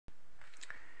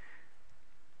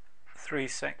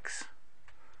3.6.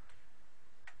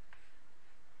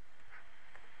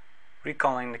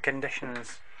 Recalling the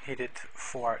conditions needed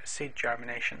for seed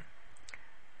germination.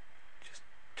 Just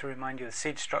to remind you of the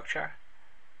seed structure,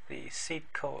 the seed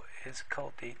coat is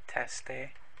called the testae.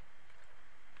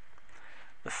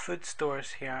 The food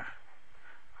stores here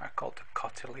are called the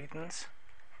cotyledons.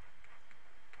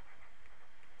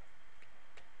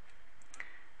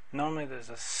 Normally there's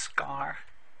a scar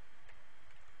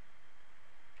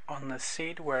on the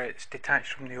seed where it's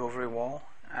detached from the ovary wall,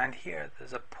 and here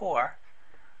there's a pore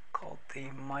called the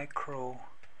micropyle.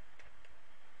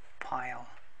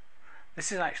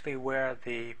 This is actually where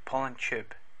the pollen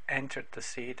tube entered the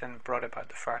seed and brought about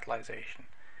the fertilization.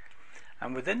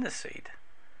 And within the seed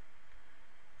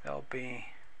there'll be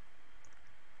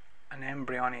an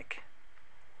embryonic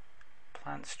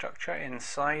plant structure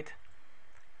inside,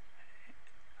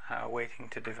 waiting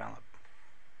to develop.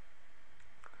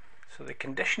 So the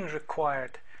conditions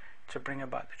required to bring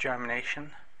about the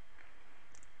germination: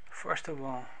 first of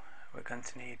all, we're going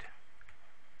to need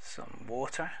some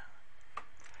water.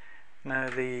 Now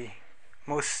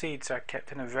most seeds are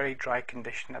kept in a very dry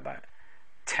condition, about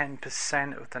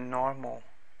 10% of the normal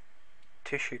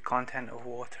tissue content of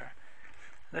water.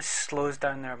 This slows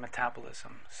down their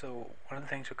metabolism, so one of the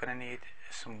things we're going to need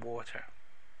is some water.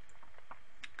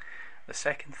 The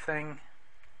second thing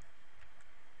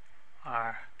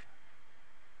are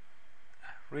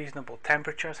reasonable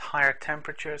temperatures, higher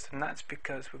temperatures, and that's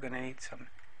because we're going to need some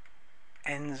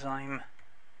enzyme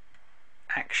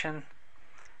action,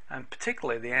 and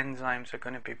particularly the enzymes are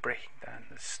going to be breaking down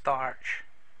the starch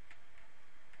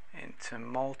into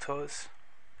maltose.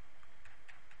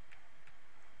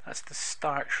 That's the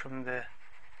starch from the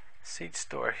seed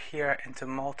store here into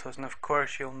maltose, and of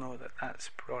course you'll know that that's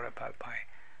brought about by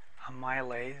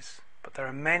amylase, but there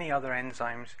are many other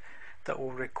enzymes that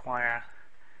will require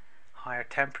higher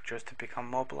temperatures to become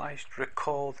mobilized.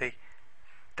 Recall the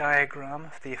diagram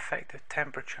of the effective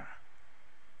temperature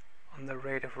on the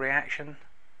rate of reaction.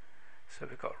 So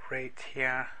we've got rate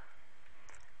here,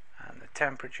 and the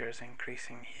temperature is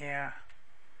increasing here,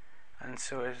 and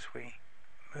so as we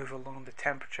move along the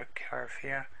temperature curve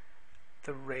here,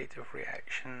 the rate of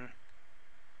reaction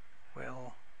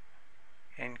will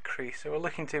increase. So we're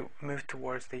looking to move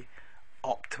towards the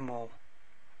optimal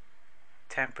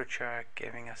temperature,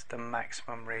 giving us the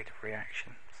maximum rate of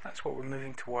reaction. So that's what we're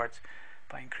moving towards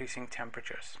by increasing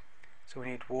temperatures. So we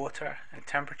need water and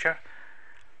temperature.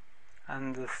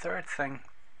 And the third thing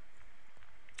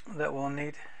that we'll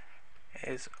need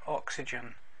is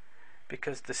oxygen,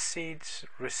 because the seeds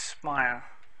respire,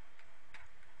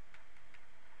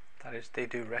 that is, they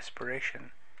do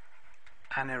respiration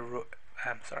aerobically.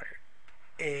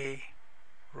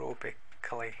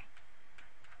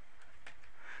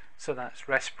 So that's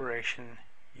respiration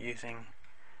using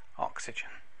oxygen.